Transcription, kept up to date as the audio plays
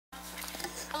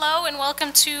Hello and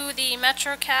welcome to the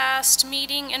MetroCast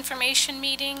meeting, information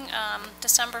meeting,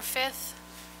 December 5th,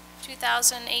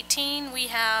 2018. We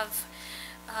have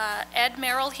Ed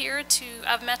Merrill here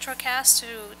of MetroCast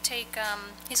to take,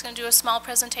 he's going to do a small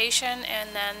presentation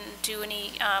and then do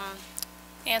any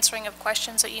answering of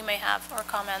questions that you may have or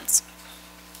comments.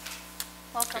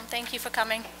 Welcome. Thank you for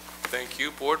coming. Thank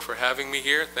you, Board, for having me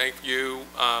here. Thank you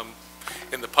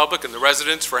in the public and the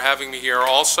residents for having me here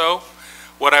also.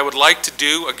 What I would like to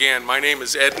do, again, my name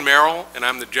is Ed Merrill, and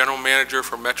I'm the General Manager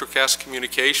for MetroCast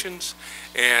Communications,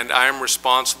 and I'm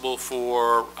responsible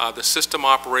for the system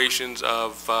operations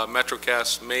of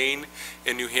MetroCast Maine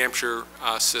and New Hampshire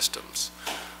systems.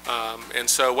 And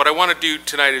so what I want to do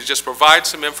tonight is just provide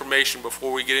some information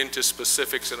before we get into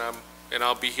specifics, and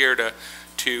I'll be here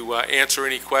to answer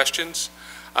any questions.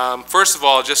 First of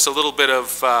all, just a little bit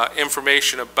of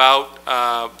information about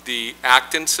the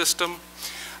Acton system.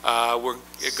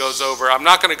 It goes over, I'm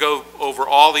not going to go over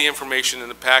all the information in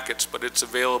the packets, but it's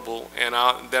available, and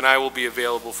then I will be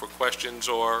available for questions,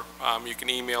 or you can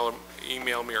email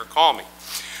me or call me.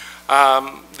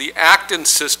 The Acton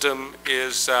system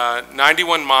is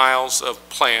 91 miles of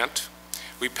plant.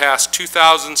 We pass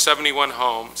 2,071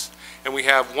 homes, and we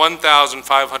have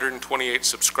 1,528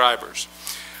 subscribers.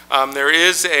 There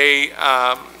is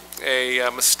a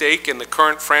mistake in the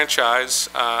current franchise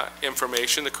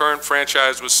information. The current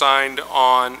franchise was signed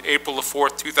on April the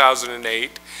 4th,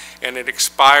 2008, and it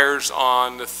expires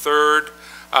on the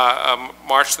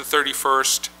March the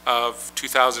 31st of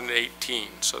 2018.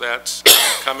 So that's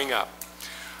coming up.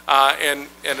 And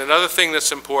another thing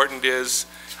that's important is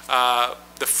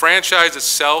the franchise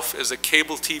itself is a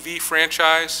cable TV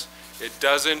franchise. It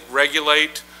doesn't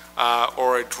regulate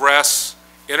or address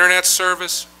internet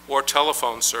service or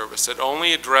telephone service. It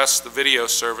only addresses the video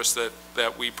service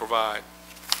that we provide.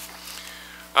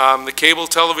 The cable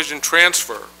television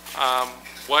transfer.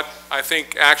 What I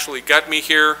think actually got me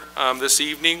here this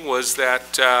evening was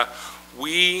that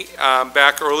we,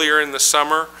 back earlier in the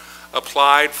summer,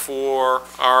 applied for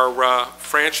our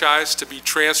franchise to be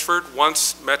transferred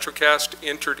once MetroCast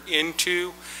entered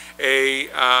into a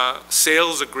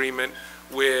sales agreement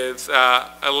with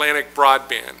Atlantic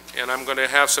Broadband, and I'm going to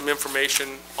have some information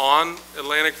on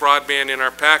Atlantic Broadband in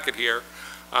our packet here,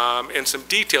 and some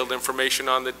detailed information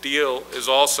on the deal is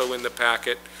also in the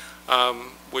packet,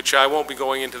 which I won't be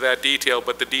going into that detail,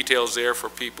 but the detail's there for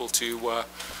people to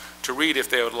read if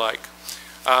they would like.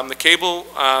 The cable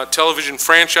television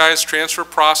franchise transfer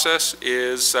process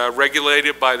is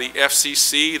regulated by the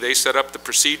FCC. They set up the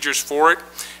procedures for it.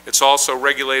 It's also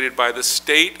regulated by the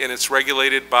state, and it's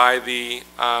regulated by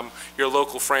your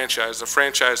local franchise, the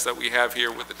franchise that we have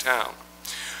here with the town.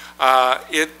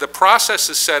 The process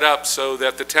is set up so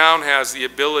that the town has the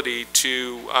ability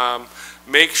to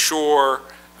make sure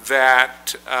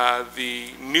that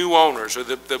the new owners, or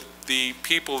the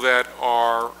people that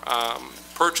are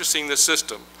purchasing the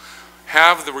system,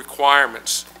 have the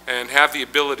requirements and have the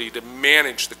ability to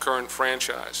manage the current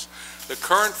franchise. The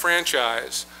current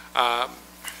franchise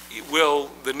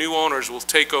the new owners will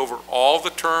take over all the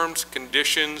terms,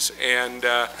 conditions, and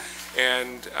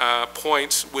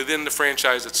points within the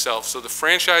franchise itself. So the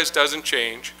franchise doesn't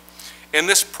change. And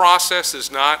this process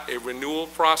is not a renewal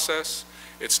process.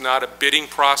 It's not a bidding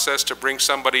process to bring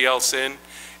somebody else in.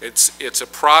 It's a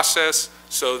process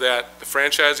so that the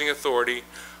franchising authority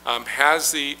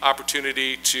has the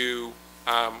opportunity to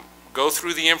go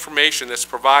through the information that's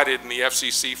provided in the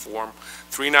FCC form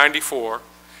 394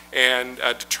 and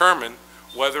determine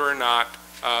whether or not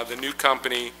the new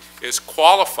company is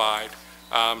qualified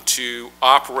to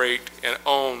operate and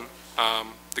own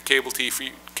the cable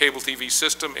TV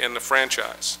system and the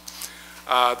franchise.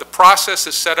 The process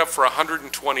is set up for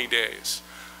 120 days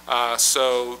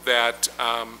so that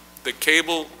the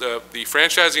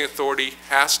franchising authority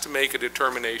has to make a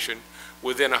determination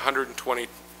within 120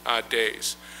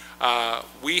 days.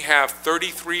 We have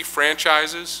 33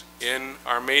 franchises in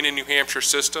our Maine and New Hampshire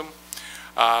system.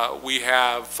 We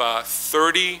have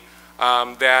 30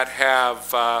 that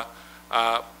have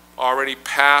already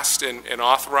passed and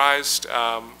authorized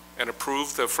and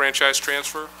approved the franchise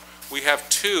transfer. We have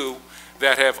 2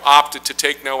 that have opted to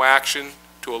take no action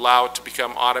to allow it to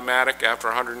become automatic after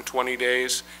 120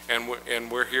 days,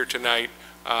 and we're here tonight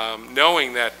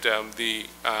knowing that the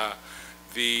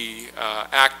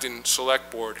Acton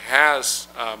Select Board has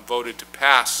voted to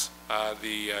pass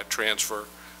the transfer,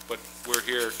 but we're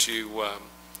here to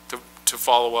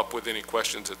follow up with any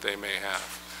questions that they may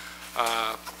have.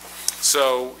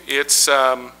 So it's,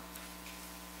 and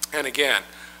again,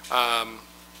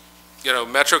 you know,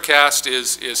 MetroCast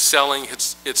is selling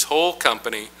its whole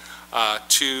company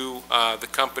to the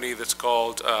company that's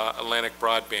called Atlantic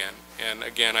Broadband. And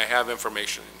again, I have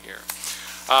information in here.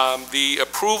 The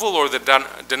approval or the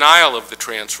denial of the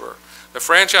transfer. The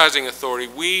franchising authority,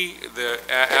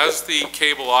 as the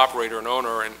cable operator and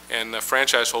owner and the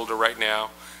franchise holder right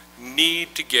now,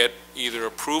 need to get either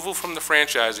approval from the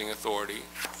franchising authority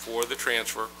for the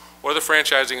transfer, or the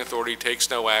franchising authority takes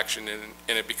no action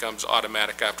and it becomes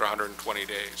automatic after 120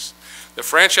 days. The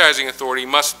franchising authority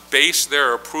must base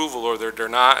their approval or their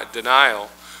denial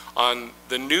on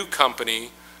the new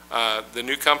company's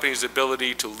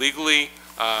ability to legally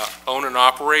own and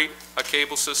operate a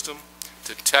cable system,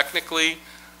 to technically,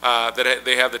 that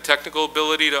they have the technical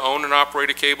ability to own and operate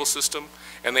a cable system,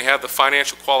 and they have the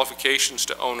financial qualifications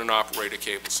to own and operate a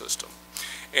cable system.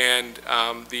 And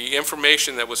the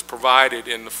information that was provided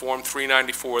in the Form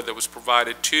 394 that was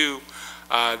provided to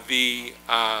the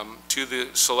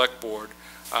Select Board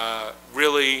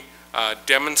really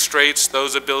demonstrates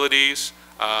those abilities,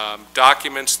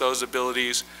 documents those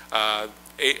abilities.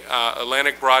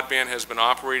 Atlantic Broadband has been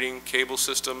operating cable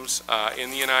systems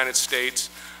in the United States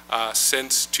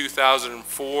since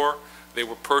 2004. They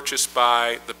were purchased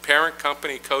by the parent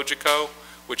company, Cogeco,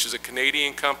 which is a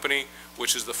Canadian company,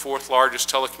 which is the 4th largest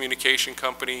telecommunication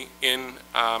company in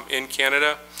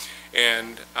Canada.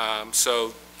 And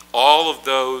so all of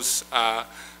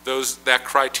that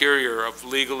criteria of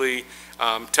legally,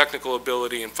 technical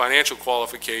ability, and financial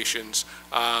qualifications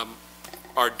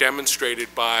are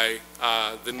demonstrated by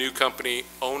the new company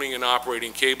owning and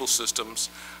operating cable systems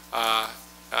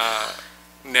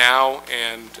now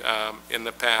and in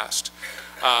the past.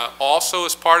 Also,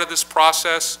 as part of this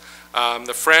process,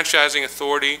 the franchising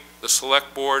authority, the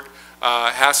Select Board,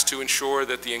 has to ensure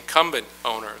that the incumbent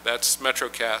owner, that's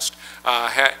MetroCast,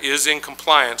 is in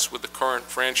compliance with the current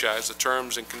franchise, the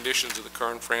terms and conditions of the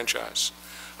current franchise.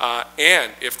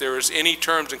 And if there is any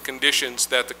terms and conditions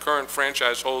that the current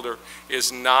franchise holder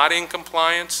is not in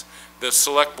compliance, the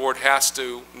Select Board has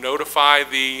to notify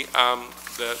the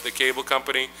cable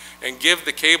company and give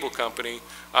the cable company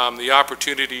the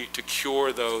opportunity to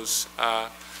cure those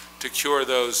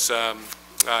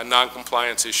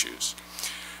non-compliance issues.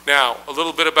 Now, a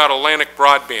little bit about Atlantic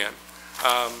Broadband.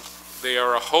 They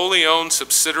are a wholly owned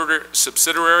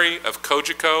subsidiary of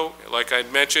Cogeco. Like I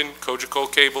mentioned, Cogeco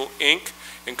Cable Inc.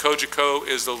 And Cogeco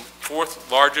is the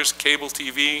 4th largest cable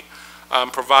TV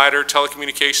provider,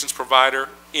 telecommunications provider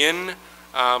in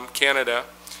Canada.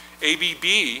 ABB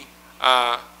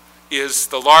is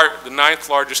the 9th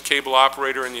largest cable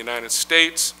operator in the United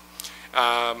States.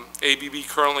 ABB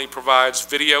currently provides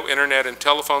video, internet, and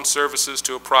telephone services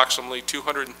to approximately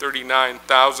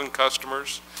 239,000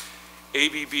 customers.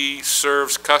 ABB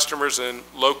serves customers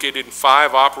located in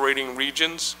 5 operating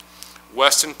regions: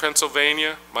 Weston,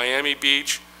 Pennsylvania, Miami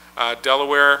Beach,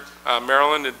 Delaware,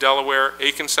 Maryland and Delaware,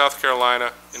 Aiken, South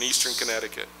Carolina, and Eastern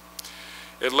Connecticut.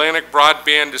 Atlantic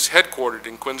Broadband is headquartered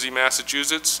in Quincy,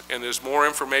 Massachusetts, and there's more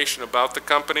information about the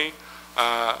company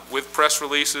with press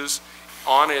releases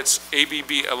on its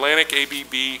Atlantic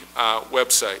ABB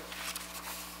website.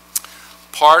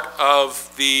 Part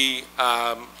of the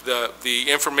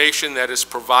information that is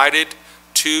provided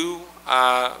to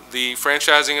the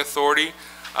franchising authority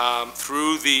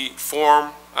through the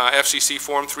FCC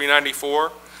Form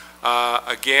 394,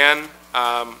 again,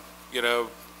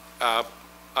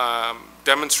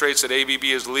 demonstrates that ABB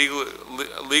is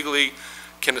legally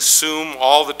can assume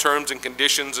all the terms and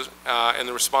conditions and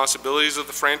the responsibilities of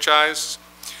the franchise.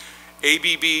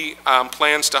 ABB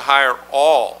plans to hire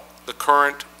all the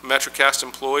current MetroCast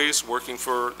employees working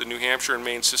for the New Hampshire and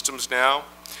Maine systems now.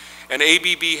 And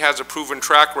ABB has a proven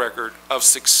track record of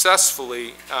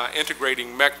successfully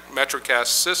integrating MetroCast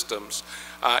systems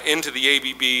into the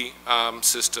ABB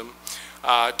system.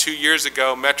 2 years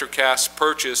ago, MetroCast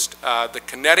purchased the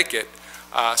Connecticut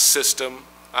system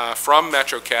from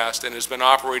MetroCast and has been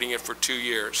operating it for 2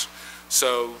 years.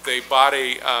 So they bought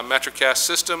a MetroCast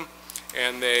system,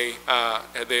 and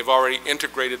they've already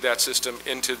integrated that system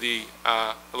into the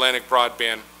Atlantic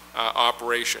Broadband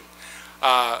operation.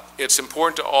 It's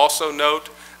important to also note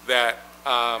that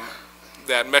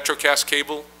that MetroCast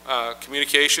cable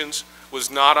communications was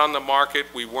not on the market.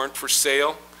 We weren't for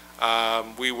sale.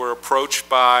 We were approached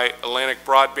by Atlantic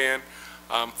Broadband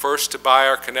first to buy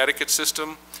our Connecticut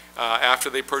system. After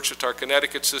they purchased our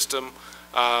Connecticut system,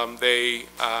 they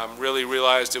really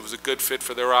realized it was a good fit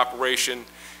for their operation,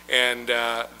 and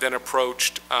then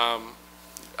approached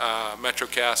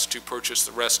MetroCast to purchase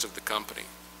the rest of the company.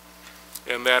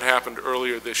 And that happened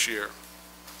earlier this year.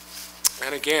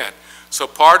 And again, so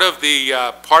part of the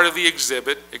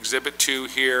exhibit, Exhibit 2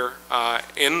 here,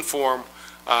 in Form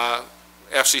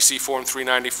FCC Form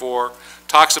 394,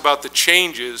 talks about the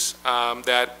changes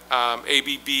that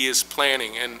ABB is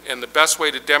planning. And the best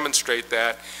way to demonstrate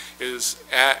that is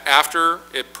after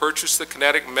it purchased the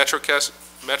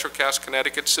MetroCast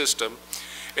Connecticut system,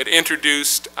 it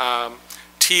introduced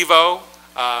TiVo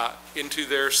into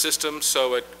their system,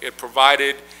 so it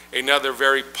provided another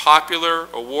very popular,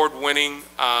 award-winning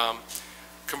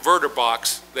converter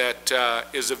box that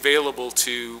is available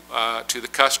to the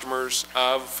customers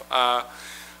of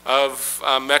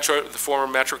Metro, the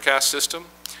former MetroCast system.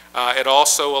 It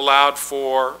also allowed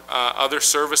for other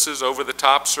services,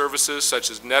 over-the-top services such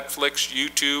as Netflix,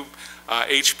 YouTube,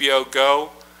 HBO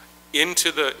Go,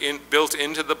 built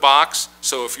into the box.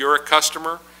 So if you're a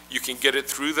customer, you can get it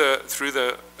through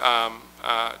the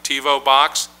TiVo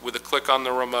box with a click on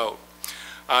the remote.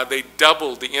 They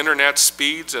doubled the internet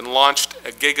speeds and launched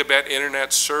a gigabit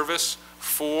internet service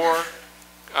for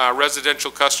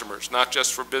residential customers, not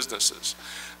just for businesses.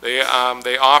 They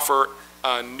offer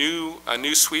a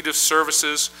new suite of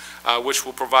services which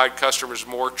will provide customers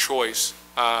more choice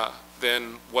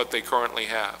than what they currently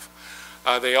have.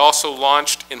 They also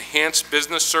launched enhanced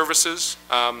business services.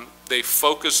 They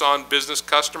focus on business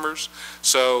customers,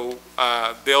 so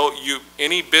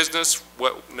any business,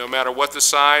 no matter what the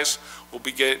size,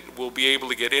 will be able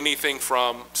to get anything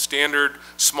from standard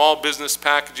small business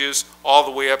packages all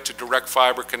the way up to direct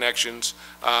fiber connections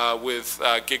with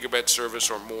gigabit service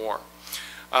or more.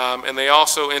 And they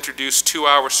also introduced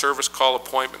 2-hour service call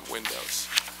appointment windows.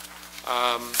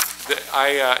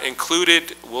 I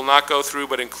included, will not go through,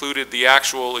 but included the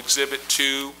actual Exhibit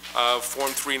 2 of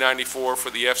Form 394 for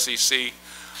the FCC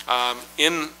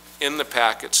in the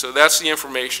packet. So that's the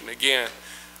information. Again,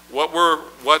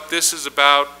 what this is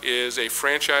about is a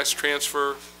franchise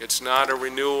transfer. It's not a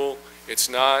renewal. It's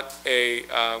not a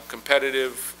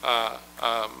competitive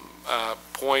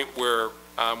point where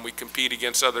we compete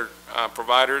against other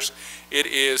providers. It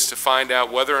is to find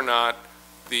out whether or not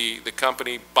the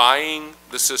company buying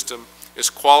the system is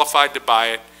qualified to buy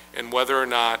it, and whether or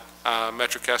not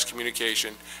MetroCast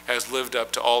Communication has lived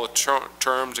up to all the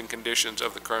terms and conditions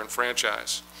of the current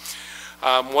franchise.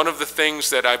 One of the things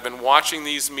that I've been watching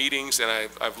these meetings, and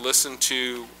I've listened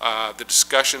to the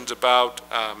discussions about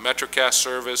MetroCast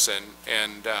service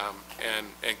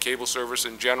and cable service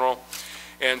in general.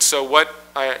 And so what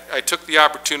I took the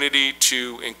opportunity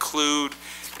to include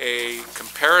a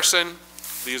comparison.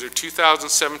 These are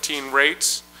 2017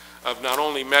 rates of not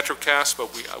only MetroCast,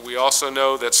 but we also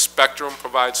know that Spectrum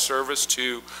provides service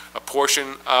to a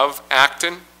portion of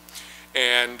Acton,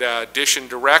 and Dish and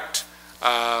Direct.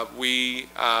 We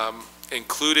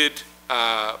included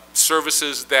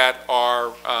services that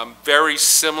are very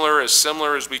similar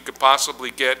as we could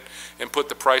possibly get, and put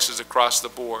the prices across the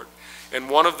board. And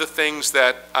one of the things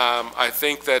that I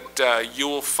think that you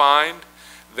will find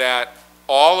that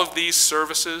all of these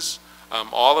services,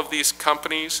 all of these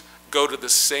companies go to the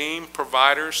same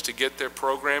providers to get their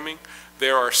programming.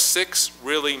 There are 6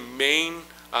 really main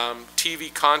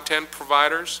TV content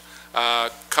providers,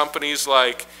 companies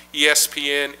like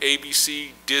ESPN,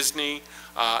 ABC, Disney,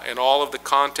 and all of the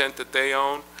content that they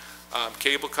own.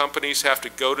 Cable companies have to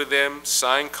go to them,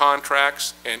 sign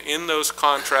contracts, and in those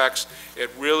contracts, it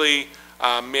really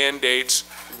mandates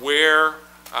where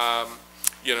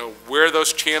where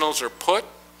those channels are put,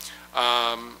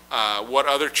 what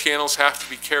other channels have to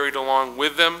be carried along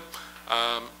with them,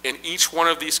 and each one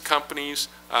of these companies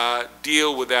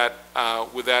deal with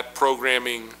that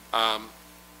programming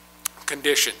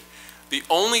condition. The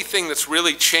only thing that's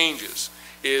really changes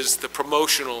is the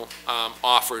promotional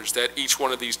offers that each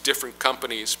one of these different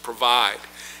companies provide.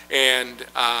 And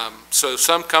so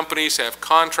some companies have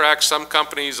contracts, some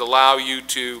companies allow you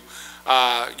to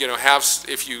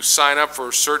if you sign up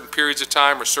for certain periods of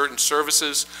time or certain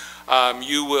services,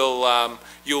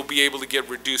 you'll be able to get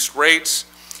reduced rates.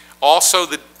 Also,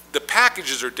 the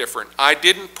packages are different. I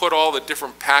didn't put all the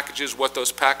different packages, what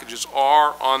those packages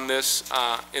are on this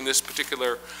in this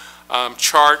particular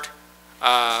chart,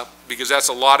 because that's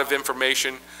a lot of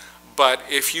information. But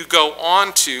if you go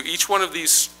on to each one of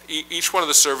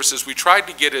the services, we tried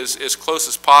to get as close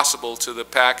as possible to the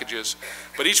packages,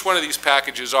 but each one of these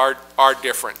packages are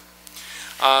different.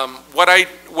 What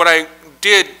I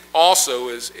did also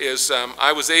is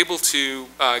I was able to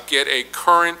get a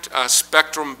current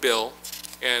Spectrum bill,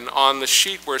 and on the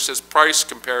sheet where it says price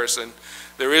comparison,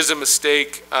 there is a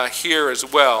mistake here as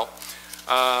well,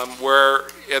 where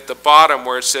at the bottom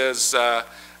where it says the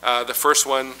first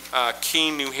one,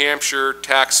 Keene, New Hampshire,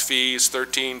 tax fees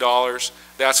 $13.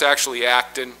 That's actually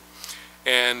Acton.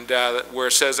 And where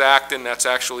it says Acton, that's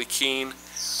actually Keene.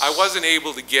 I wasn't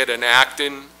able to get an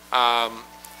Acton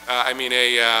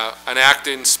an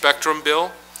Acton Spectrum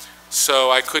bill,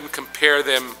 so I couldn't compare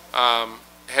them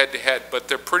head to head, but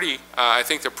they're pretty, I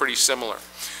think they're pretty similar.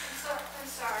 I'm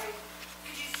sorry,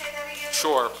 could you say that again?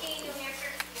 Sure. Keene, New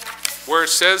Hampshire, the Acton? Where it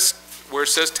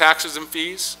says taxes and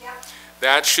fees, Yep.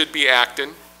 that should be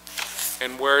Acton,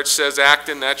 and where it says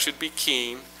Acton, that should be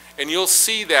Keene. And you'll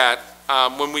see that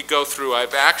when we go through.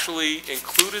 I've actually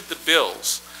included the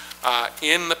bills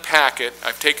in the packet.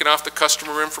 I've taken off the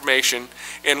customer information,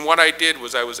 and what I did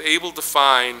was I was able to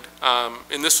find,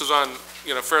 and this was on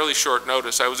fairly short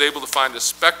notice, I was able to find a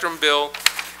Spectrum bill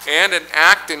and an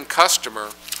Acton customer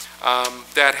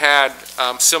that had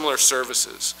similar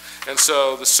services. And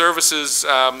so the services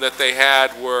that they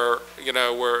had were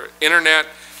internet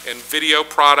and video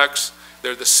products.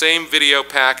 They're the same video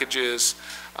packages.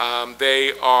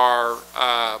 They are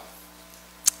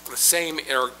the same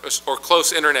or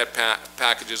close internet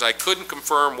packages. I couldn't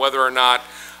confirm whether or not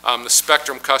the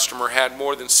Spectrum customer had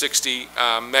more than 60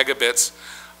 megabits,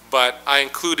 but I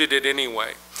included it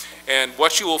anyway. And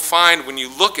what you will find when you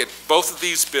look at both of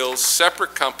these bills,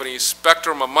 separate companies,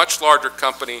 Spectrum a much larger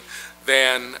company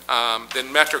than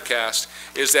MetroCast,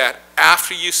 is that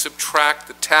after you subtract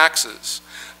the taxes,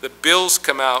 the bills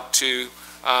come out to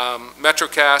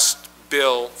MetroCast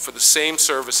bill for the same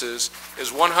services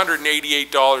is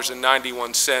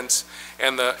 $188.91,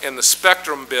 and the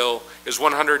Spectrum bill is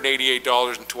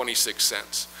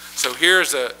 $188.26. So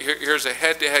here's a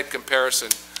head-to-head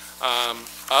comparison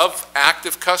of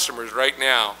active customers right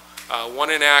now. One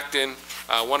in Acton,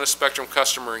 one a Spectrum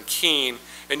customer in Keene,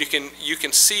 and you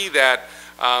can see that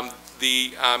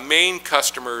the main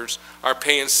customers are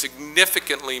paying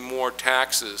significantly more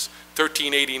taxes.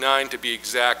 $13.89 to be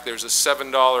exact. There's a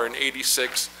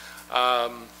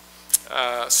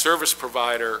 $7.86 service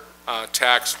provider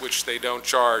tax, which they don't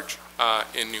charge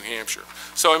in New Hampshire.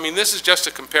 So, I mean, this is just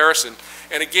a comparison.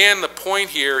 And again, the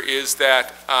point here is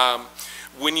that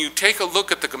when you take a look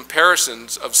at the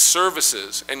comparisons of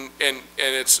services, and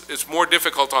it's more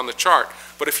difficult on the chart,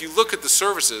 but if you look at the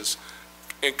services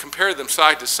and compare them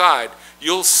side to side,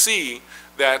 you'll see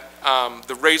that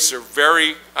the rates are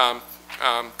very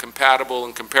compatible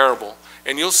and comparable.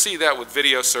 And you'll see that with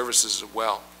video services as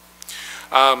well.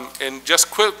 And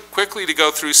just quickly to go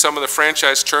through some of the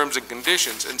franchise terms and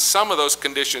conditions, and some of those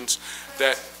conditions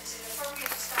that... Is it appropriate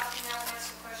to stop you now and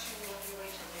ask a question, or will you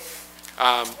wait till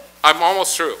later? I'm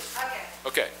almost through. Okay.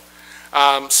 Okay.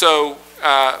 So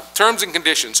terms and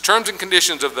conditions. Terms and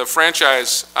conditions of the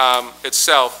franchise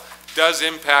itself does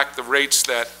impact the rates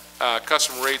that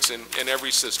customer rates in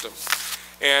every system.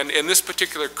 And in this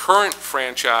particular current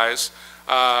franchise,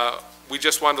 we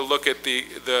just wanted to look at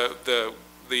the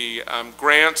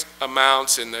grant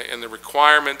amounts and the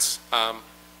requirements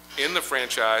in the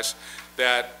franchise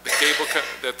that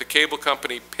the cable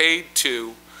company paid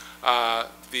to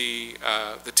the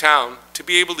town to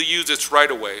be able to use its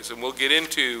right-of-ways, and we'll get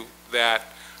into that.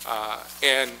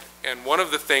 And one of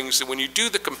the things that when you do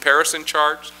the comparison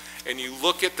charts and you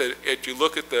look at the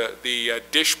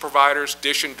dish providers,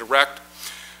 Dish and Direct,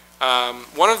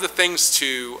 one of the things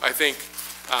to, I think,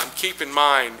 keep in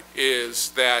mind is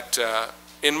that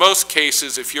in most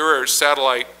cases, if you're a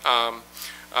satellite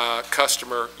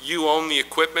customer, you own the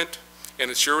equipment, and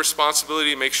it's your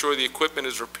responsibility to make sure the equipment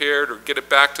is repaired or get it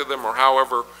back to them or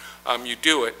however you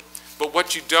do it. But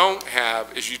what you don't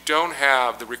have is you don't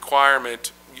have the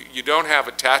requirement, you don't have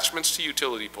attachments to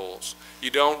utility poles. You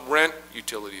don't rent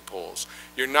utility poles.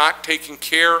 You're not taking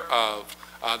care of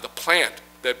the plant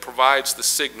that provides the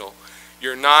signal.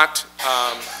 You're not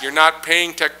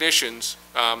paying technicians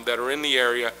that are in the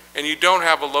area, and you don't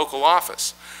have a local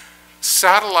office.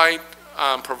 Satellite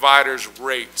providers'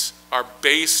 rates are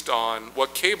based on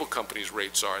what cable companies'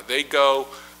 rates are. They go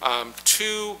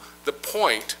to the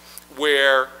point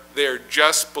where they're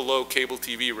just below cable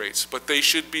TV rates, but they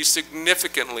should be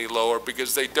significantly lower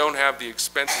because they don't have the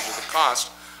expenses or the cost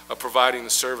of providing the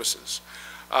services.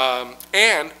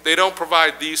 And they don't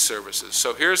provide these services.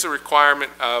 So here's a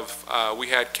requirement of, we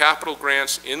had capital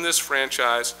grants in this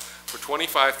franchise for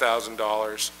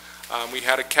 $25,000. We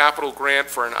had a capital grant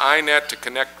for an iNet to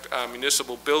connect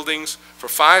municipal buildings for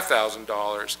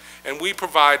 $5,000. And we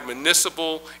provide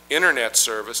municipal internet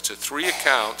service to 3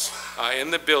 accounts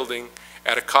in the building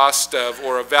at a cost of,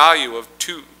 or a value of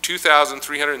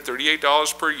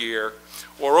 $2,338 per year,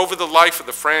 or over the life of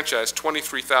the franchise,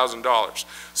 $23,000.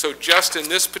 So just in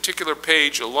this particular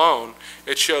page alone,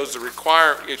 it shows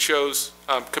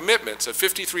commitments of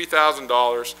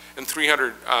 $53,000 and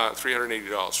 $380,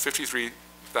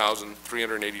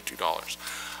 $53,382.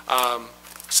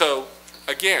 So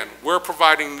again, we're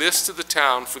providing this to the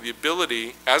town for the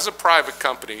ability, as a private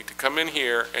company, to come in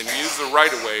here and use the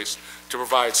right-of-ways to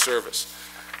provide service.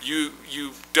 You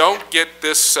don't get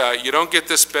this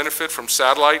benefit from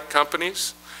satellite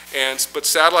companies, but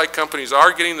satellite companies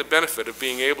are getting the benefit of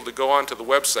being able to go onto the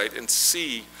website and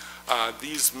see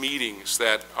these meetings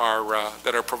that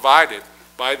are provided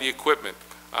by the equipment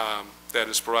that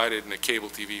is provided in a cable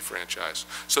TV franchise.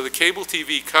 So the cable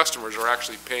TV customers are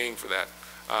actually paying for that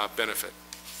benefit.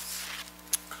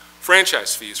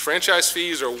 Franchise fees. Franchise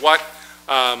fees are what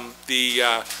the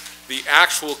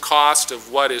actual cost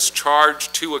of what is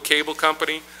charged to a cable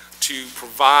company to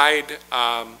provide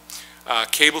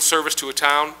cable service to a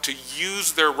town to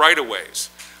use their right-of-ways.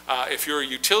 If you're a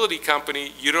utility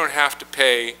company, you don't have to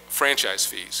pay franchise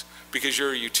fees because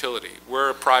you're a utility.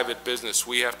 We're a private business.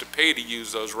 We have to pay to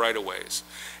use those right-of-ways.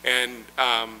 And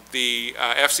the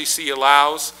FCC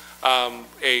allows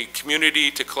a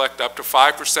community to collect up to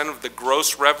 5% of the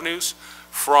gross revenues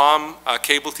from a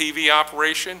cable TV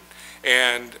operation,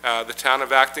 and the town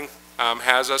of Acton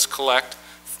has us collect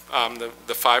the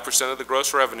 5% of the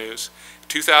gross revenues.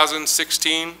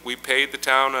 2016, we paid the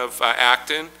town of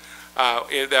Acton.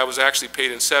 That was actually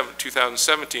paid in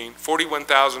 2017,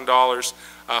 $41,000,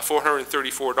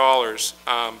 $434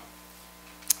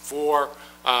 for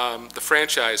the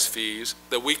franchise fees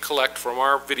that we collect from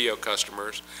our video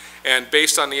customers. And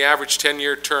based on the average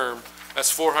 10-year term,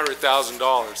 that's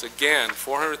 $400,000. Again,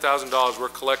 $400,000 we're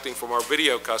collecting from our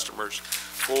video customers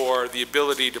for the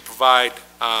ability to provide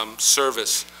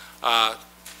service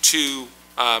to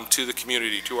the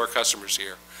community, to our customers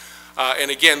here.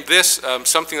 And again, this,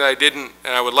 something that I didn't,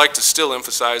 and I would like to still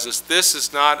emphasize, is this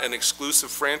is not an exclusive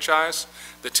franchise.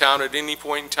 The town at any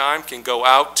point in time can go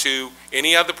out to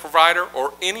any other provider,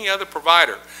 or any other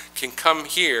provider can come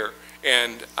here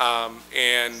and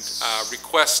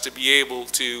request to be able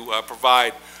to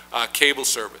provide cable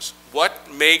service.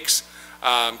 What makes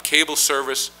cable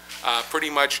service pretty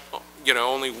much,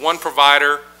 only one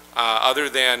provider other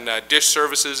than dish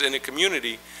services in a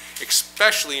community,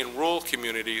 especially in rural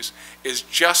communities, is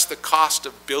just the cost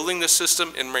of building the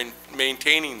system and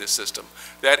maintaining the system.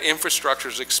 That infrastructure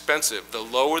is expensive. The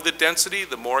lower the density,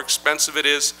 the more expensive it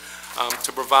is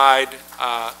to provide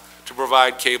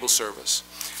cable service.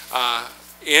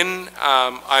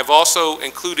 I've also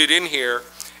included in here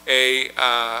a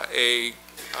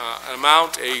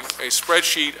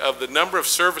spreadsheet of the number of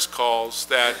service calls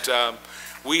that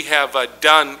we have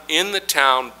done in the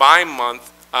town by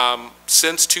month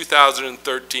since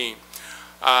 2013.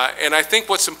 And I think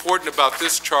what's important about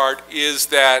this chart is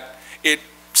that it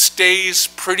stays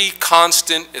pretty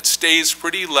constant, it stays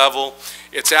pretty level.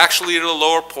 It's actually at a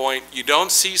lower point. You don't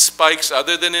see spikes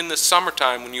other than in the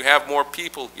summertime when you have more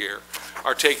people here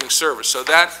are taking service. So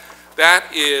that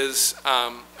is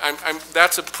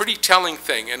that's a pretty telling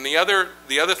thing. And the other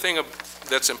thing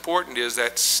that's important is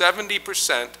that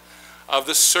 70% of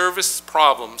the service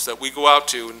problems that we go out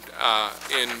to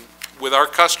with our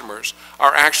customers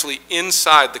are actually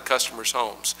inside the customers'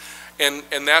 homes. And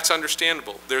that's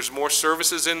understandable. There's more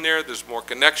services in there, there's more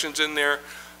connections in there.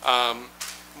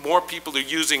 More people are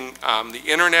using the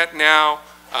internet now.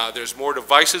 There's more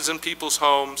devices in people's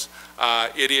homes.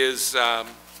 It's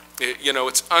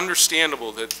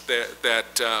understandable that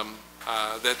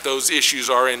those issues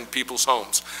are in people's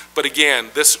homes. But again,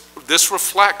 this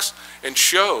reflects and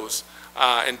shows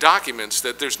and documents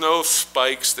that there's no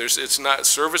spikes.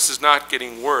 Service is not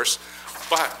getting worse,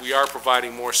 but we are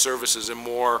providing more services and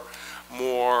more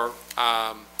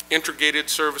integrated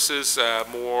services,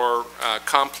 more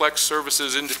complex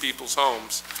services into people's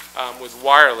homes, with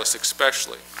wireless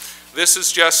especially. This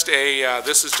is just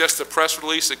a press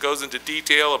release that goes into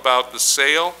detail about the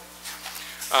sale.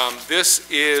 This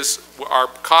is our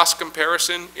cost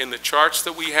comparison in the charts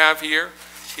that we have here.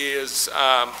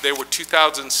 They were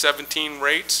 2017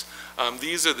 rates.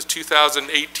 These are the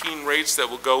 2018 rates that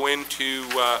will go into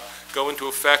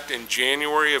effect in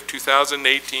January of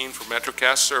 2018 for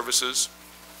MetroCast services.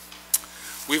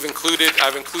 I've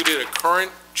included a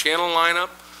current channel lineup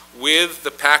with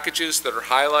the packages that are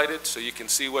highlighted, so you can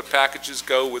see what packages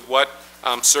go with what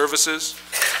services.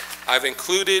 I've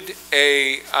included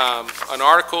a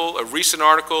recent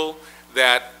article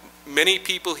that many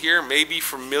people here may be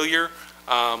familiar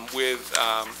with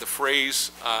the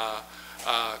phrase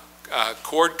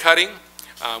cord cutting,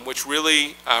 which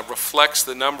really reflects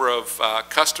the number of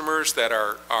customers that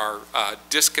are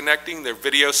disconnecting their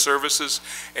video services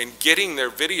and getting their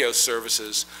video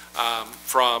services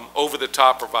from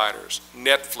over-the-top providers,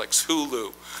 Netflix,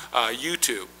 Hulu,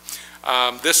 YouTube.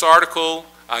 This article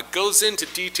goes into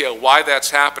detail why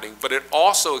that's happening, but it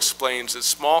also explains that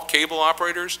small cable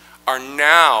operators are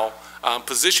now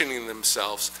positioning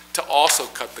themselves to also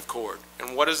cut the cord.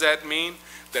 And what does that mean?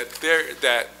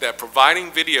 That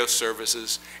providing video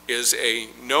services is a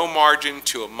no margin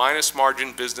to a minus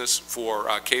margin business for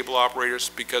cable operators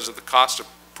because of the cost of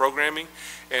programming,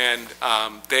 and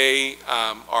they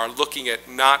are looking at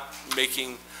not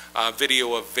making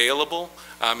video available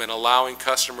and allowing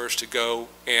customers to go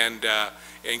and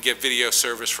get video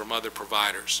service from other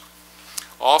providers.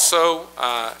 Also,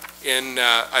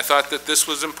 I thought that this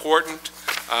was important.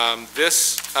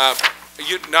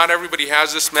 Not everybody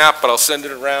has this map, but I'll send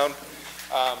it around.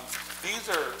 These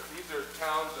are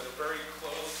towns that are very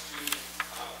close to.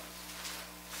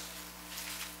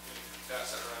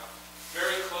 Pass that around.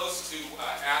 Very close to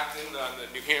Acton on the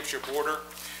New Hampshire border.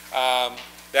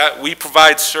 That we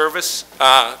provide service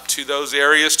to those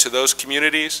areas, to those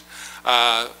communities.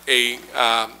 A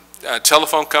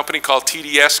telephone company called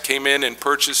TDS came in and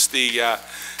purchased the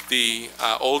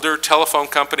older telephone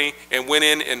company and went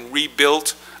in and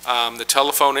rebuilt the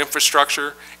telephone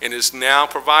infrastructure and is now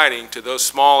providing to those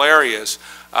small areas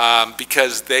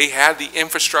because they had the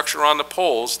infrastructure on the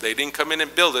poles. They didn't come in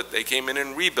and build it. They came in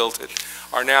and rebuilt it,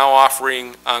 are now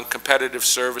offering competitive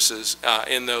services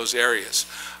in those areas.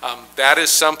 That is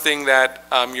something that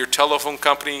your telephone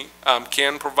company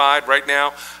can provide right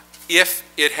now if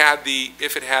it had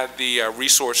the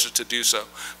resources to do so.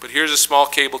 But here's a small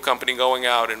cable company going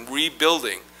out and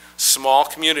rebuilding small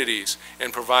communities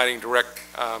and providing direct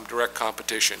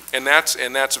competition, and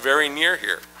that's very near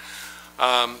here.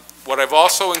 What I've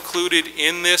also included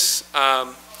in this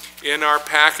in our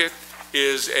packet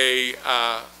is a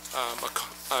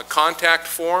contact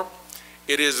form.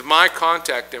 It is my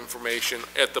contact information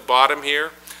at the bottom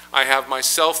here. I have my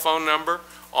cell phone number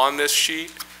on this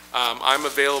sheet. I'm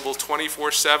available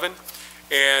 24/7.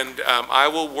 And I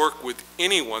will work with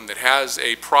anyone that has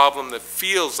a problem that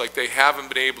feels like they haven't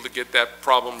been able to get that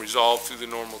problem resolved through the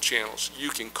normal channels. You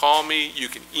can call me, you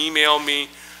can email me.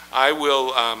 I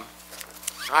will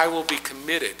be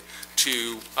committed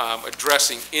to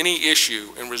addressing any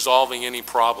issue and resolving any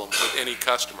problem with any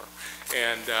customer.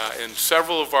 And in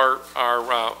several of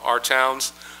our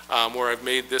towns where I've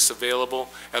made this available,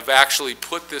 have actually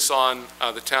put this on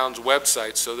the town's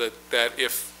website so that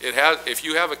if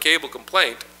you have a cable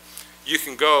complaint, you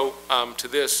can go to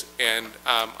this, and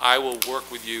I will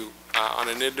work with you on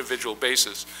an individual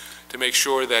basis to make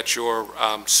sure that your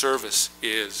service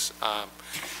is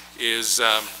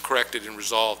corrected and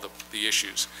resolved the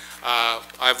issues.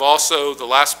 I've also, the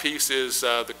last piece is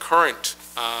the current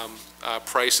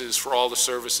prices for all the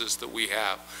services that we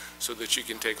have, so that you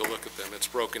can take a look at them. It's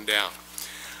broken down.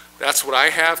 That's what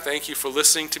I have. Thank you for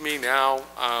listening to me. Now,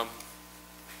 how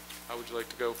would you like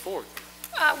to go forward?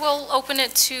 We'll open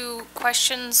it to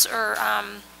questions or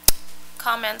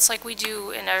comments like we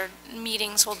do in our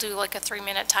meetings. We'll do like a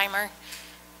 3-minute timer.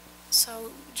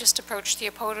 So just approach the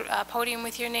podium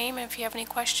with your name if you have any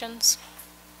questions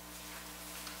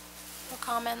or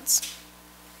comments.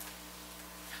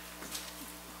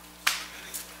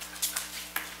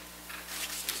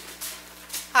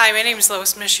 Hi, my name is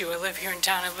Lois Mishu. I live here in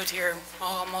town. I've lived here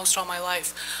almost all my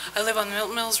life. I live on the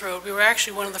Milton Mills Road. We were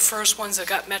actually one of the first ones that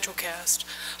got MetroCast.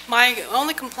 My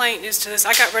only complaint is to this.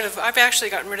 I've actually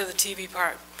gotten rid of the TV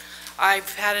part.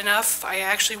 I've had enough. I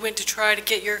actually went to try to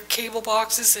get your cable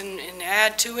boxes and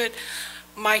add to it.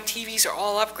 My TVs are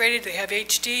all upgraded. They have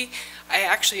HD. I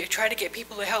actually tried to get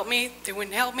people to help me. They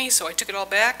wouldn't help me, so I took it all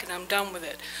back, and I'm done with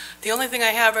it. The only thing I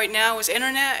have right now is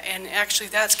internet, and actually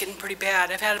that's getting pretty bad.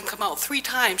 I've had them come out 3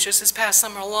 times just this past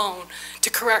summer alone to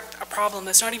correct a problem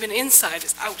that's not even inside,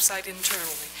 it's outside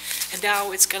internally. And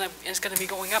now it's gonna be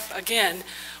going up again.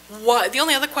 The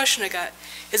only other question I got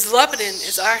is Lebanon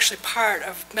is actually part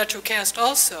of MetroCast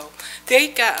also. They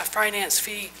got a finance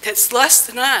fee that's less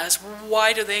than us.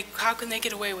 How can they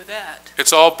get away with that?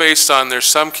 It's all based on, there's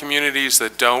some communities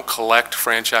that don't collect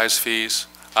franchise fees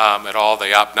at all.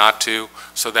 They opt not to,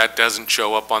 so that doesn't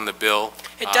show up on the bill.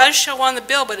 It does show on the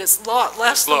bill, but it's a lot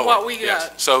less than what we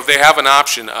got. So they have an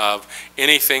option of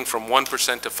anything from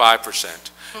 1% to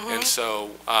 5%. And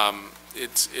so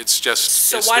it's just.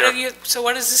 So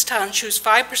why does this town choose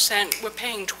 5%? We're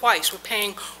paying twice. We're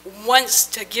paying once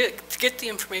to get the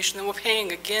information, then we're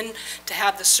paying again to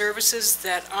have the services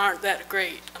that aren't that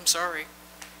great. I'm sorry.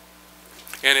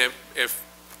 And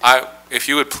if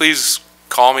you would please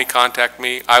call me, contact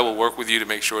me, I will work with you to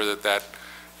make sure that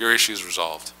your issue is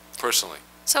resolved personally.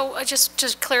 So just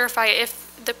to clarify,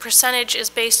 if the percentage is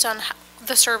based on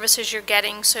the services you're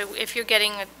getting, so if you're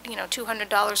getting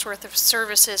 $200 worth of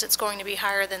services, it's going to be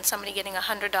higher than somebody getting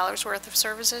 $100 worth of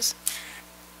services?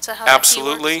 Is that how that fee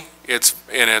works? Absolutely.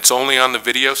 It's only on the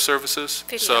video services.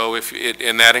 Video. So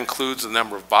and that includes the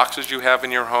number of boxes you have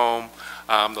in your home,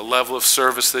 the level of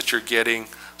service that you're getting.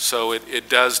 So it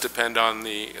does depend on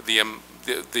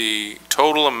the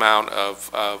total amount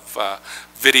of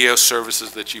video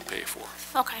services that you pay for.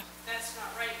 Okay. That's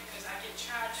not right, because I get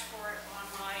charged for it on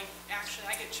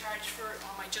I get charged for it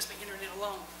on just my internet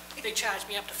alone. They charge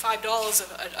me up to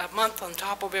 $5 a month on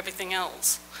top of everything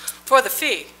else for the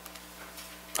fee.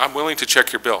 I'm willing to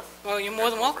check your bill. Well, you're more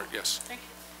than welcome. Yes. Thank you.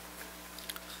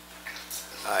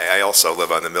 I also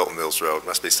live on the Milton Mills Road.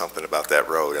 Must be something about that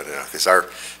road, I don't know, because our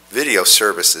video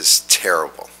service is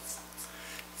terrible.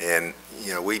 And,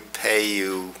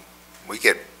 we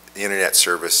get internet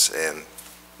service and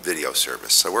video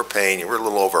service. So we're a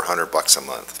little over $100 a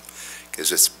month,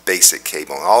 because it's basic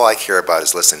cable. And all I care about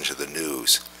is listening to the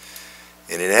news.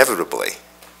 And inevitably,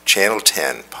 Channel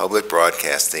 10, public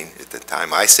broadcasting, at the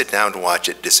time I sit down to watch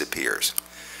it, disappears.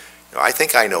 I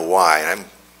think I know why, and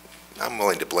I'm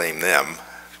willing to blame them,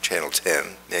 Channel 10,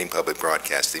 main public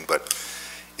broadcasting, but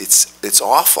it's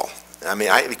awful. I mean,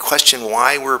 I question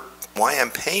why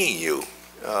I'm paying you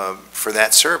for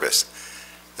that service.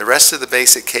 The rest of the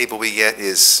basic cable we get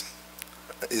is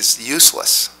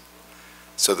useless.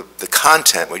 So the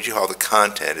content, what you call the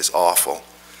content, is awful.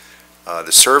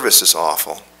 The service is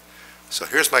awful. So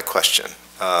here's my question.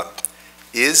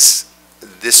 Is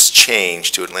this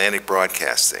change to Atlantic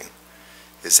Broadcasting,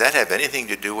 does that have anything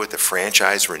to do with the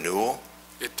franchise renewal?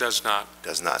 It does not.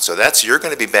 Does not. So you're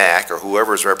going to be back, or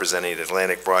whoever is representing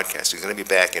Atlantic Broadcasting is going to be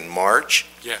back in March?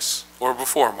 Yes, or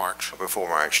before March. Or before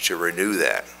March, to renew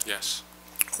that. Yes.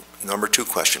 Number 2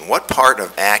 question. What part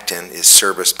of Acton is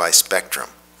serviced by Spectrum?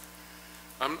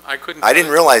 I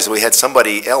didn't realize we had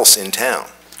somebody else in town.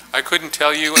 I couldn't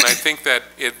tell you, and I think that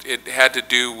it had to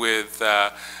do with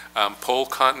pole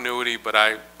continuity, but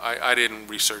I didn't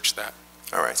research that.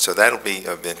 All right, so that'll be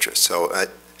of interest. So,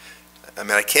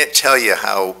 I can't tell you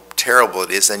how terrible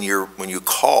it is. And when you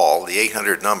call the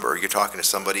 800 number, you're talking to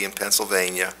somebody in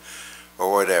Pennsylvania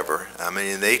or whatever.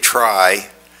 They try,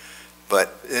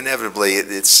 but inevitably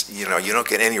it's, you don't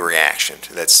get any reaction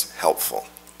that's helpful.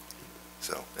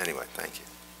 So, anyway, thank you.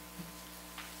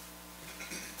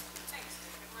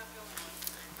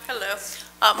 Hello.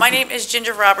 My name is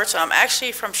Ginger Roberts. I'm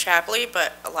actually from Shapley,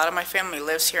 but a lot of my family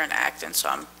lives here in Acton, so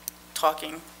I'm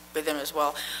talking with them as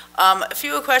well. A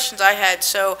few questions I had.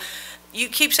 So you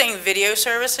keep saying video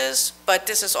services, but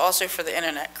this is also for the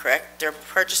internet, correct? They're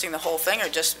purchasing the whole thing or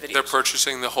just video? They're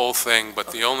purchasing the whole thing,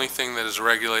 but the only thing that is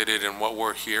regulated and what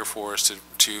we're here for is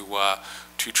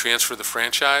to transfer the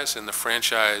franchise, and the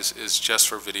franchise is just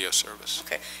for video service.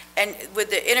 Okay. And with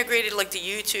the integrated, like the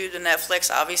YouTube, the Netflix,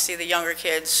 obviously the younger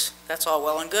kids, that's all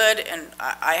well and good, and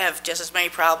I have just as many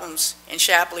problems in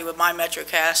Shapley with my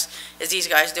MetroCast as these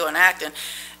guys do in Acton.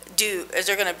 Is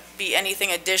there going to be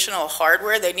anything additional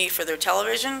hardware they need for their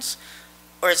televisions?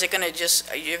 Or is it going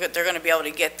to they're going to be able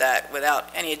to get that without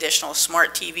any additional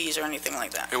smart TVs or anything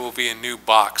like that? It will be a new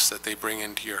box that they bring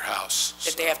into your house.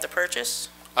 That they have to purchase?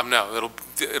 No,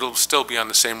 it'll still be on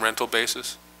the same rental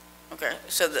basis. Okay,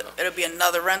 so it'll be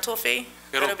another rental fee?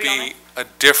 It'll be a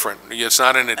different, it's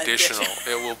not an additional.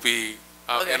 It will be,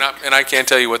 Okay. and I can't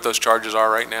tell you what those charges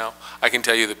are right now. I can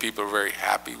tell you that people are very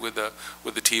happy with the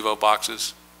TiVo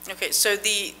boxes. Okay, so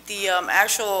the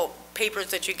actual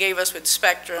papers that you gave us with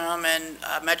Spectrum and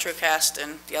MetroCast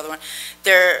and the other one,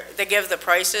 they give the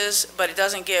prices, but it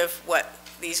doesn't give what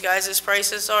these guys'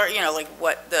 prices are, like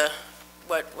what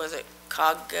was it,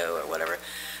 Coggo or whatever.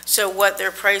 So what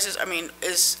their prices,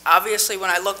 is obviously when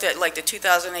I looked at like the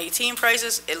 2018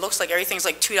 prices, it looks like everything's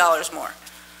like $2 more.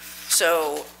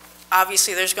 So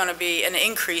obviously there's going to be an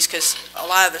increase because a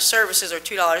lot of the services are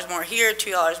 $2 more here,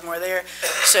 $2 more there.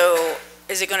 So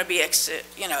is it going to be, a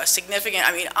significant?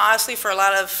 Honestly, for a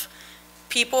lot of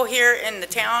people here in the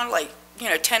town, like,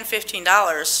 $10,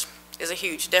 $15 is a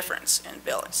huge difference in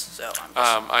billings. So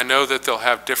I know that they'll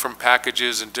have different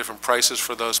packages and different prices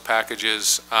for those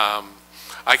packages.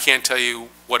 I can't tell you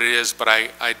what it is, but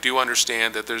I do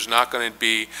understand that there's not going to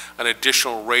be an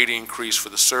additional rate increase for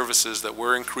the services that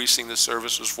we're increasing the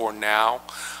services for now.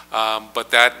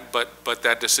 But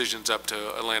that decision's up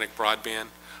to Atlantic Broadband.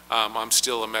 I'm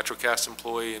still a MetroCast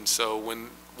employee, and so when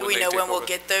do we know when we'll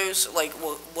get those? Like,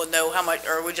 we'll know how much,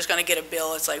 or are we just going to get a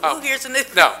bill? It's like, oh, here's a new.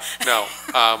 No.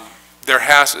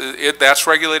 That's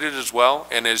regulated as well,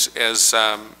 and as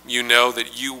you know,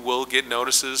 that you will get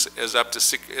notices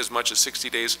as much as 60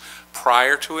 days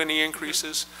prior to any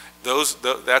increases.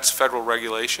 That's federal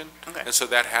regulation, okay. And so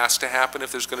that has to happen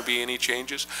if there's going to be any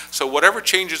changes. So whatever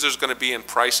changes there's going to be in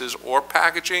prices or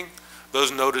packaging,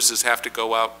 those notices have to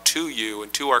go out to you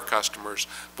and to our customers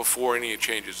before any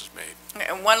changes is made.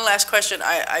 And one last question,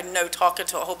 I know talking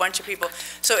to a whole bunch of people,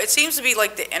 so it seems to be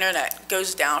like the internet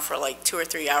goes down for like 2 or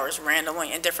 3 hours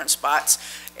randomly in different spots.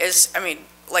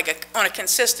 Like on a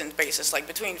consistent basis, like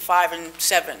between 5 and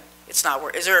 7, it's not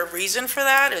working. Is there a reason for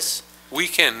that? We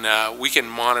can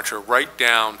monitor right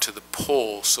down to the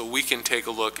pole, so we can take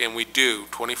a look, and we do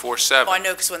 24/7. Well, I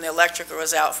know because when the electric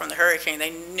was out from the hurricane,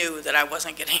 they knew that I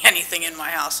wasn't getting anything in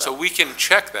my house. So we can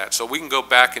check that, so we can go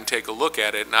back and take a look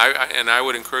at it, and I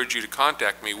would encourage you to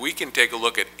contact me. We can take a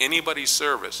look at anybody's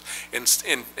service and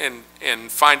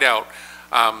find out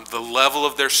the level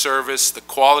of their service, the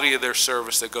quality of their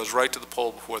service that goes right to the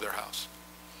pole before their house.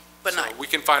 But So not, we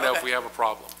can find out if okay. we have a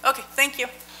problem. Okay, thank you.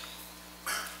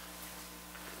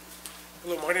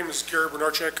 Hello, my name is Gary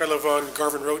Bernarchek. I live on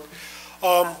Garvin Road.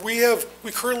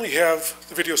 We currently have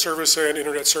the video service and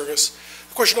internet service.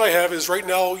 The question I have is, right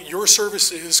now, your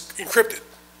service is encrypted,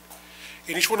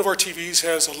 and each one of our TVs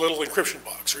has a little encryption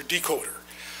box or decoder.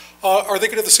 Are they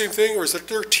going to have the same thing, or is their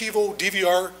TiVo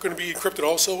DVR going to be encrypted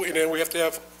also, and then we have to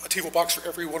have a TiVo box for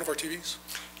every one of our TVs?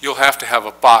 You'll have to have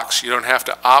a box. You don't have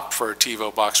to opt for a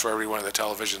TiVo box for every one of the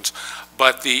televisions.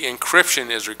 But the encryption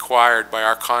is required by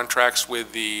our contracts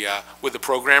with the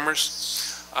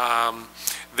programmers.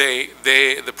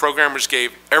 The programmers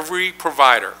gave every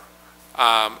provider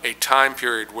a time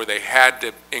period where they had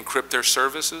to encrypt their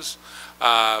services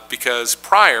because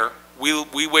prior,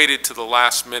 we waited to the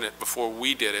last minute before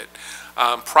we did it.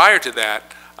 Prior to that,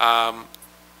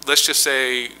 let's just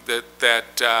say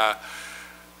that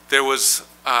there was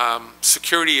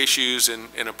security issues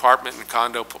in apartment and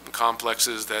condo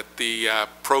complexes that the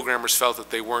programmers felt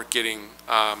that they weren't getting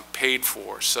paid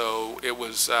for. So it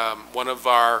was one of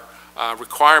our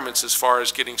requirements as far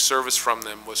as getting service from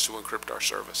them was to encrypt our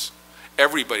service.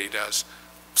 Everybody does.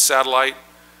 Satellite,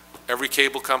 every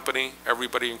cable company,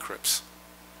 everybody encrypts.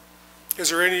 Is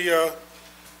there any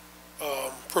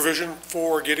provision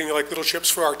for getting like little chips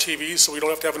for our TVs so we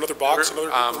don't have to have another box, another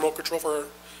remote control for our...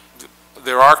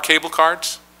 There are cable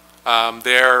cards.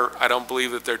 I don't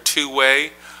believe that they're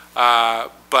two-way,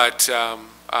 but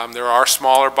there are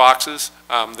smaller boxes.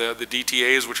 The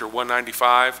DTAs, which are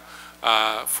 $195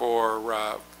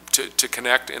 to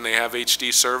connect, and they have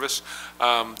HD service.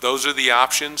 Those are the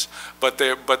options, but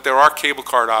there are cable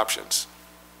card options.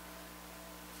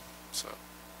 So.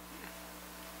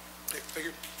 Okay, thank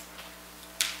you.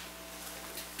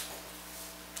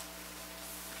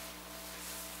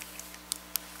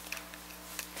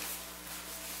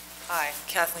 Hi,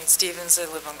 Kathleen Stevens. I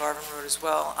live on Garvin Road as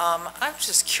well. I'm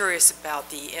just curious about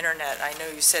the internet. I know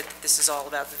you said that this is all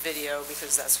about the video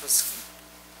because that's what's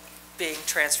being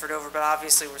transferred over, but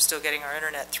obviously we're still getting our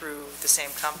internet through the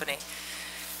same company.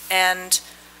 And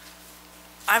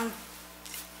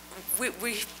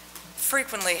we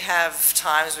frequently have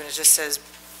times when it just says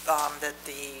that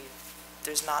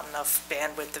there's not enough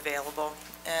bandwidth available.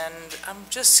 And I'm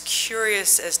just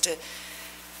curious as to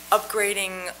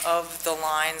upgrading of the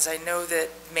lines. I know that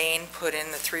Maine put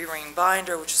in the 3-ring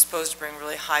binder, which is supposed to bring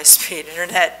really high-speed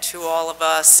internet to all of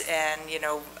us, and, you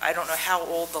know, I don't know how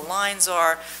old the lines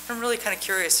are. I'm really kind of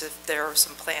curious if there are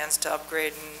some plans to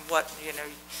upgrade and what, you know,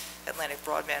 Atlantic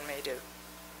Broadband may do.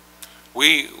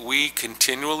 We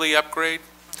continually upgrade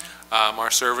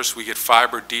our service. We get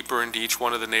fiber deeper into each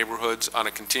one of the neighborhoods on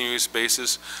a continuous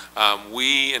basis.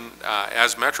 We,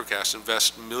 as MetroCast,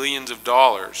 invest millions of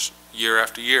dollars year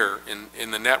after year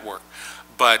in the network.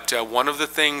 But one of the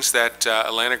things that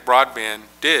Atlantic Broadband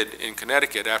did in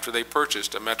Connecticut after they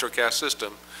purchased a MetroCast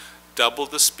system,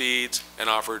 doubled the speeds and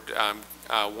offered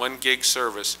 1 gig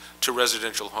service to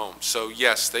residential homes. So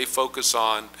yes, they focus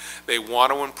on, they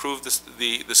want to improve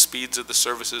the speeds of the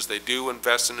services. They do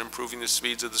invest in improving the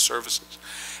speeds of the services.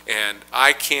 And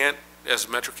I can't, as a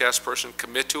MetroCast person,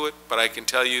 commit to it, but I can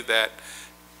tell you that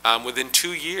within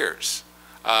 2 years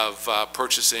of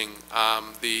purchasing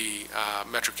the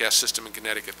MetroCast system in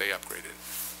Connecticut, they upgraded it.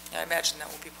 I imagine that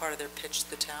will be part of their pitch to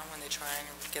the town when they try and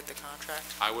get the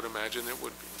contract. I would imagine it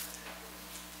would be.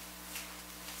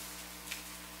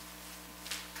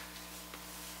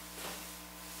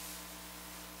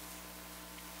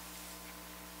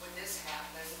 When this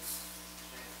happens,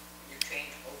 when you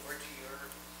change over to your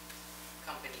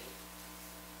company,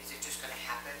 is it just going to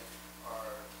happen, or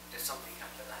does somebody come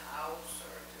to the house,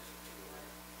 or does it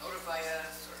notify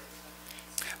us, or?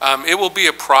 It will be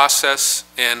a process,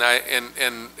 and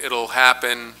it'll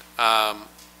happen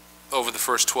over the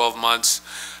first 12 months.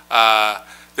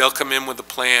 They'll come in with a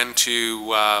plan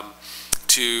to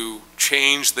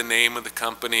change the name of the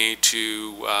company to,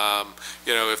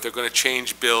 you know, if they're going to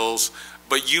change bills.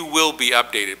 but you will be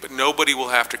updated, but nobody will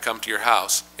have to come to your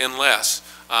house unless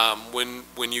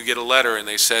when you get a letter and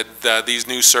they said that these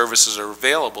new services are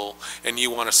available and you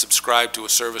want to subscribe to a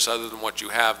service other than what you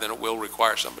have, then it will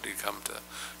require somebody to come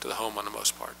to the home on the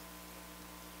most part.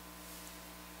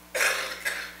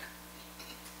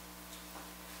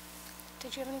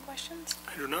 Did you have any questions?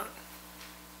 I do not.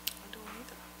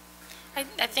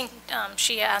 I think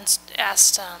she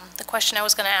asked the question I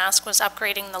was going to ask was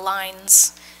upgrading the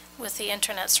lines with the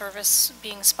internet service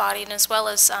being spotty, and as well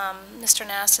as Mr.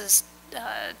 Nass's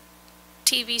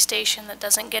TV station that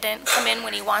doesn't come in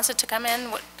when he wants it to come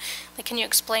in. Can you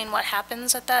explain what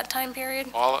happens at that time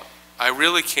period? I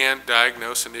really can't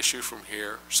diagnose an issue from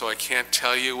here, so I can't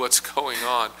tell you what's going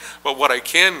on. But what I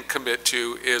can commit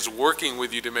to is working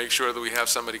with you to make sure that we have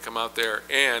somebody come out there,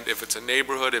 and if it's a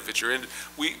neighborhood, if it's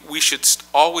we should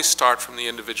always start from the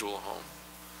individual home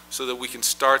so that we can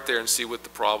start there and see what the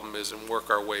problem is and work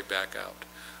our way back out.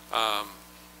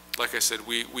 Like I said,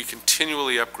 we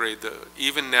continually upgrade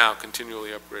even now,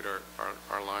 continually upgrade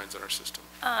our lines and our system.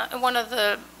 And one of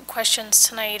the questions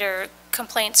tonight or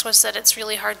complaints was that it's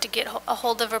really hard to get a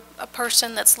hold of a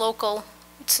person that's local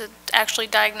to actually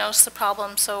diagnose the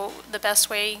problem. So the best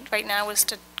way right now is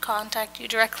to contact you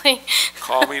directly.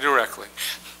 Call me directly.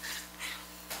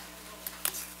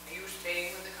 Are you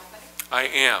staying with the company? I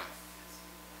am.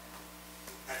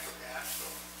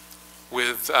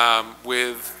 With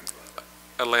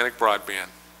Atlantic Broadband.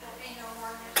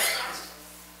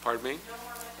 Pardon me?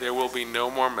 There will be no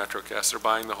more MetroCast. They're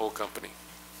buying the whole company.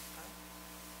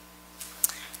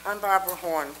 I'm Barbara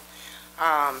Horn.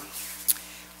 I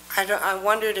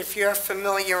wondered if you're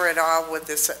familiar at all with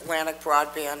this Atlantic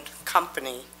Broadband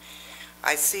company.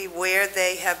 I see where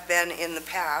they have been in the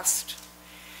past.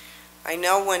 I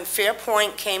know when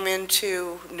Fairpoint came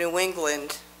into New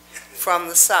England from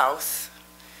the south,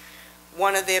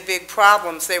 one of their big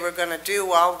problems, they were going to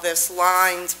do all this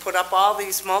lines, put up all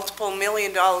these multiple $1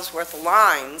 million worth of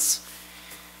lines,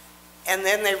 and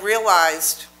then they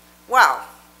realized, wow,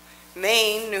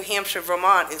 Maine, New Hampshire,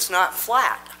 Vermont is not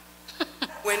flat.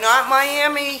 We're not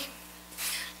Miami.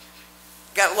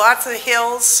 Got lots of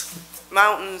hills,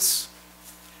 mountains,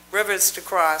 rivers to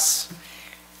cross.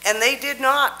 And they did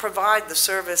not provide the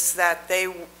service that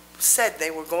they said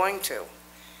they were going to.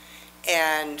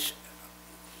 And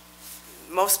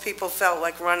most people felt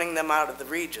like running them out of the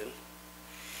region.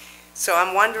 So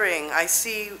I'm wondering, I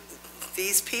see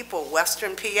these people,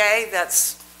 Western PA,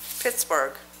 that's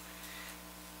Pittsburgh,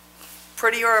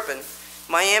 pretty urban.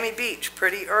 Miami Beach,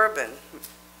 pretty urban.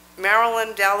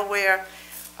 Maryland, Delaware,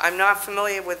 I'm not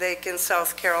familiar with Aiken,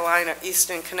 South Carolina,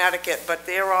 Eastern Connecticut, but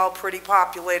they're all pretty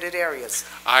populated areas.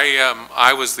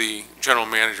 I was the general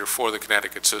manager for the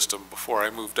Connecticut system before I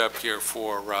moved up here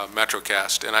for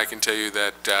MetroCast, and I can tell you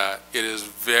that it is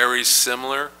very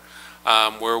similar.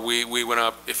 Where we went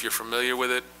up, if you're familiar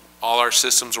with it, all our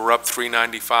systems were up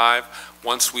 395.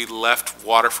 Once we left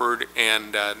Waterford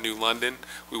and New London,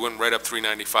 we went right up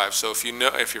 395. So if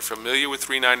you're familiar with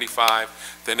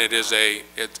 395, then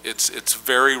it's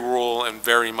very rural and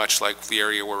very much like the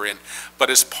area we're in. But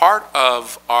as part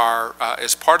of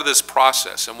this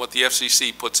process, and what the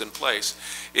FCC puts in place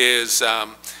is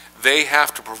they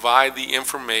have to provide the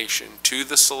information to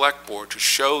the select board to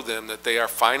show them that they are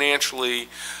financially,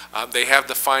 they have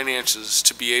the finances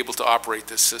to be able to operate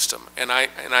this system.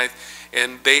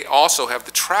 And they also have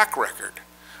the track record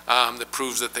that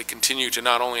proves that they continue to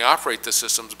not only operate the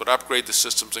systems, but upgrade the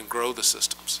systems and grow the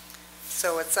systems.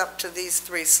 So it's up to these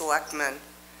three selectmen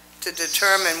to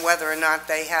determine whether or not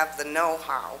they have the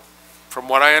know-how From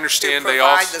what I understand, to they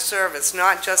provide also... the service,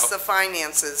 not just the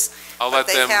finances, I'll but let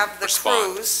they them have the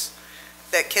respond. crews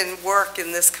that can work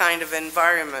in this kind of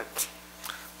environment,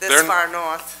 this They're- far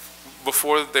north.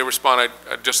 Before they respond,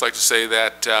 I'd just like to say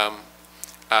that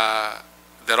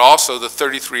that also the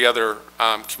 33 other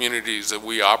communities that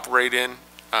we operate in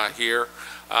here,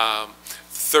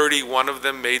 31 of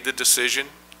them made the decision,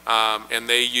 and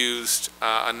they used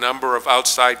a number of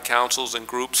outside councils and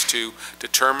groups to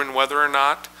determine whether or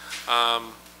not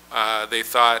they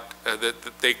thought that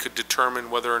they could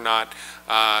determine whether or not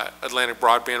Atlantic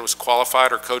Broadband was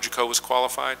qualified or Cogeco was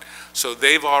qualified. So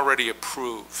they've already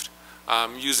approved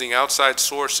using outside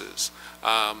sources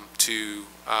to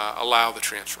allow the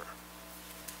transfer.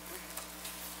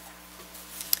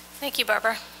 Thank you,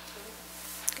 Barbara.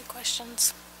 Good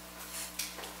questions.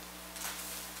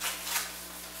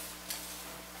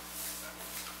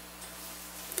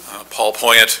 Paul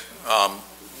Poyant,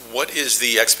 what is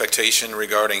the expectation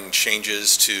regarding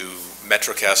changes to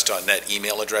Metrocast.net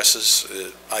email addresses?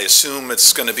 I assume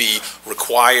it's going to be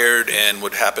required and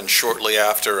would happen shortly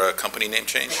after a company name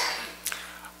change?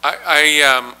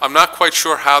 I'm not quite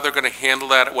sure how they're going to handle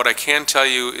that. What I can tell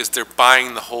you is they're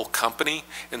buying the whole company,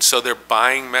 and so they're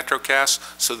buying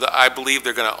MetroCast, so that I believe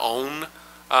they're going to own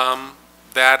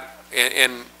that,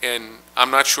 and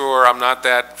I'm not sure, I'm not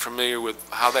that familiar with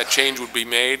how that change would be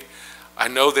made. I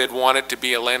know they'd want it to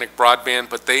be Atlantic Broadband,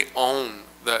 but they own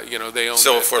they own.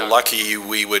 So if we're lucky,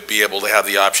 we would be able to have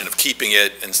the option of keeping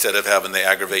it instead of having the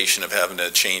aggravation of having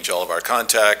to change all of our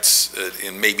contacts,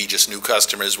 and maybe just new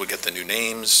customers would get the new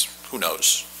names. Who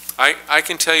knows? I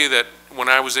can tell you that when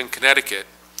I was in Connecticut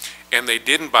and they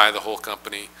didn't buy the whole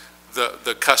company,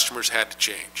 the customers had to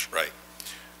change. Right.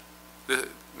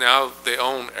 Now they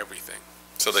own everything.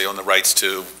 So they own the rights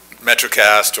to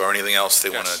MetroCast or anything else they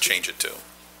want to Yes. change it to.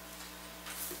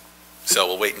 So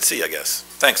we'll wait and see, I guess.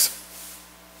 Thanks.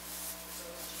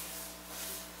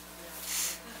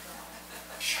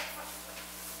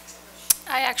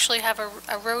 I actually have a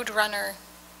Roadrunner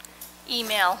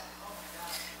email.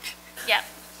 Yep,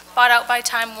 bought out by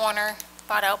Time Warner,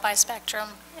 bought out by Spectrum.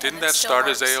 and Didn't it that still start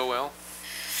as works. AOL?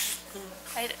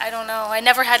 I don't know, I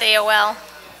never had AOL.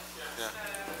 Yeah.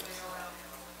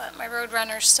 But my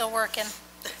Roadrunner's still working.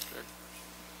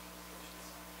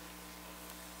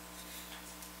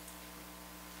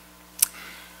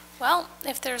 Well,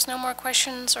 if there's no more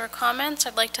questions or comments,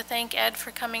 I'd like to thank Ed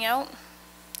for coming out,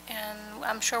 and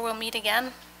I'm sure we'll meet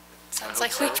again. Sounds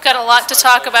like we've got a lot to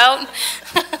talk about.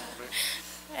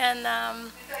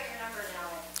 And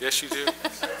Yes, you do.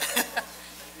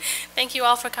 thank you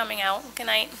all for coming out. Good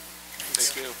night.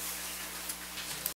 Thank you.